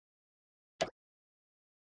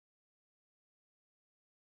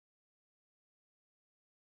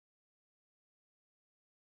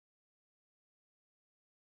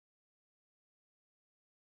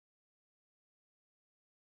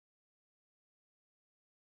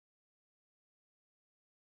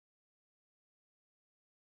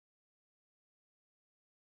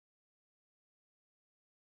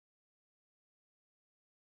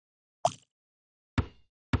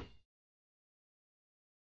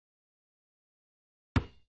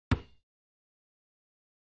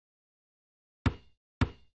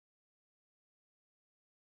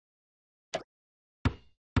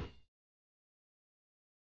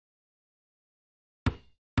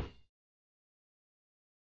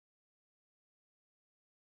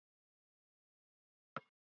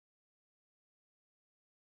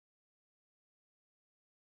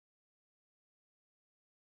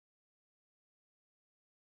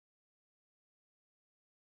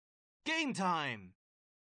Game time!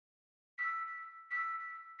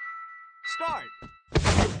 Start!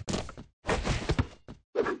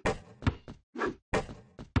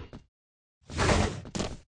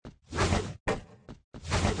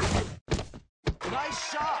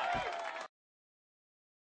 Nice shot!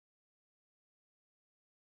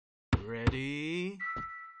 Ready?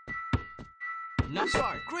 Now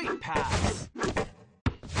start! Great pass!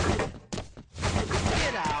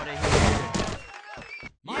 Get out of here!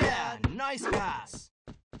 Yeah, nice pass!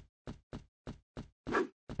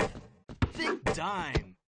 Thick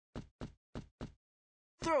dime!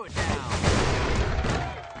 Throw it down!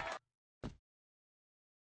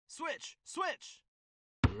 Switch! Switch!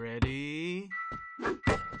 Ready?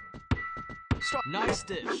 Start! Nice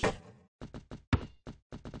dish!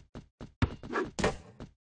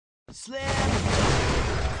 Slam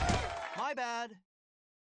dunk! My bad!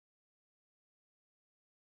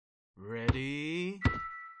 Ready?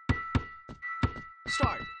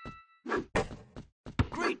 Start!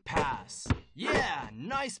 Great pass! Yeah,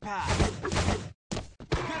 nice pass!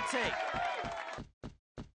 Good take!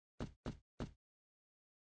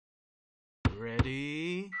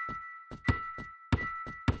 Ready?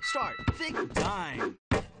 Start! Thick dime!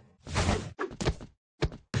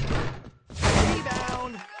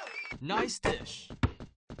 Rebound! Nice dish!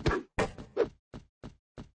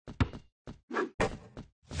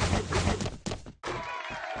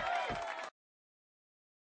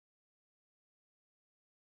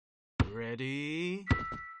 Ready?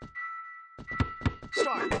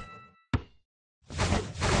 Start!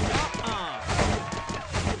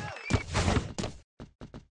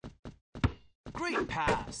 Great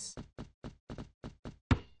pass!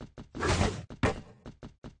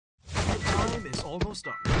 Time is almost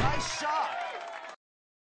up. Nice shot!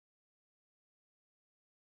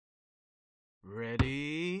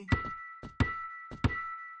 Ready?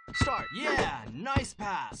 Start! Yeah, nice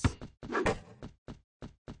pass!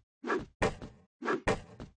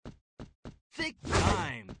 Thick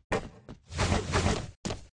dime!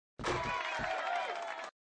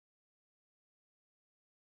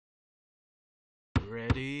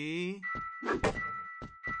 Ready?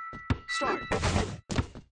 Start!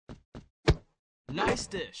 Nice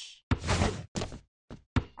dish!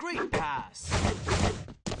 Great pass!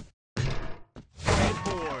 Great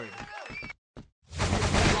board!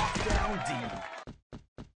 Lock down D!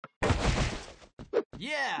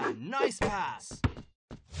 Yeah, nice pass!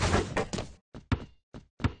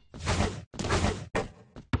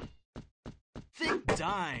 Thick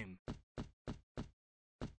dime!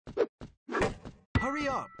 Hurry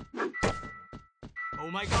up! Oh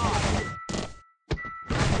my god!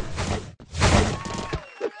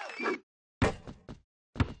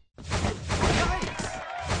 Nice!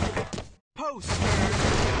 Poster!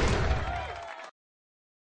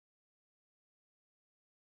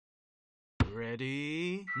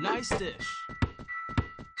 Ready? Nice dish!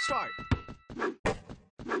 Start!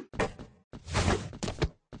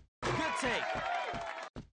 Good take!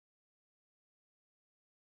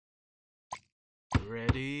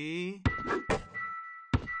 Ready?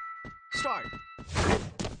 Start!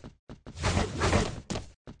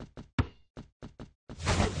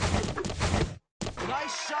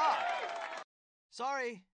 Nice shot!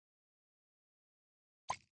 Sorry.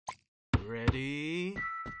 Ready?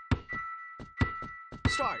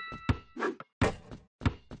 Start!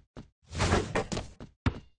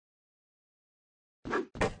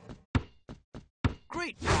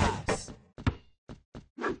 Great pass!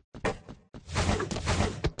 Good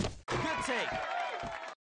take!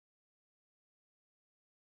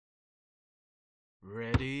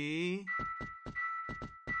 Ready?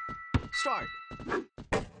 Start!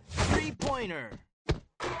 Three-pointer!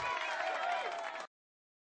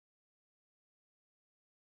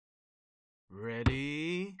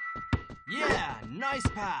 Ready? Yeah, nice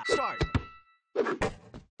pass! Start!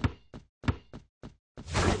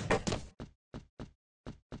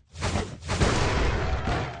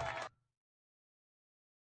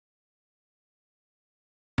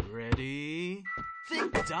 Ready?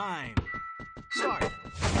 Thick dime! Start!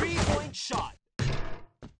 Three-point shot!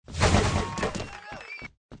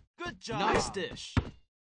 Good job! Nice dish!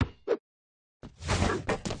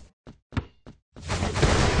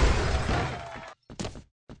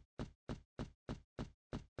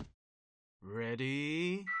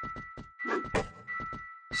 Ready?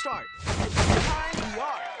 Start! Time the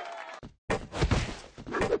arc!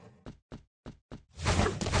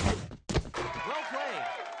 Well played!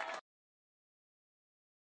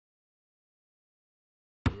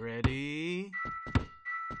 Ready?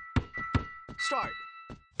 Start!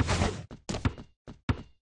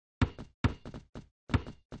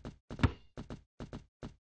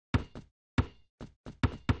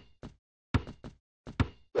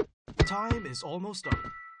 time is almost up.